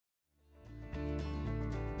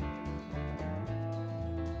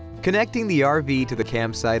Connecting the RV to the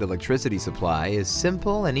campsite electricity supply is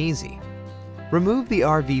simple and easy. Remove the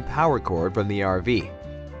RV power cord from the RV.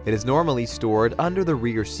 It is normally stored under the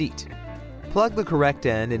rear seat. Plug the correct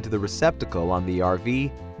end into the receptacle on the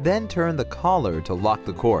RV, then turn the collar to lock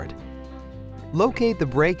the cord. Locate the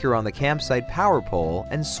breaker on the campsite power pole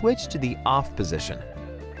and switch to the off position.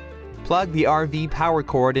 Plug the RV power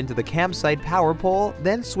cord into the campsite power pole,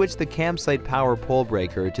 then switch the campsite power pole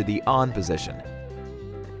breaker to the on position.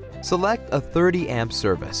 Select a 30 amp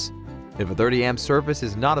service. If a 30 amp service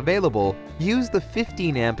is not available, use the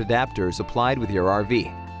 15 amp adapter supplied with your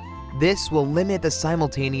RV. This will limit the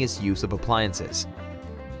simultaneous use of appliances.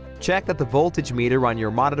 Check that the voltage meter on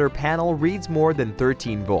your monitor panel reads more than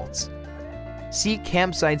 13 volts. Seek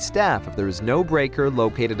campsite staff if there is no breaker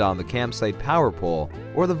located on the campsite power pole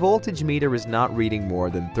or the voltage meter is not reading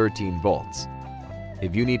more than 13 volts.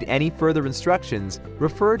 If you need any further instructions,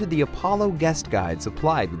 refer to the Apollo guest guide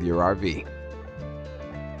supplied with your RV.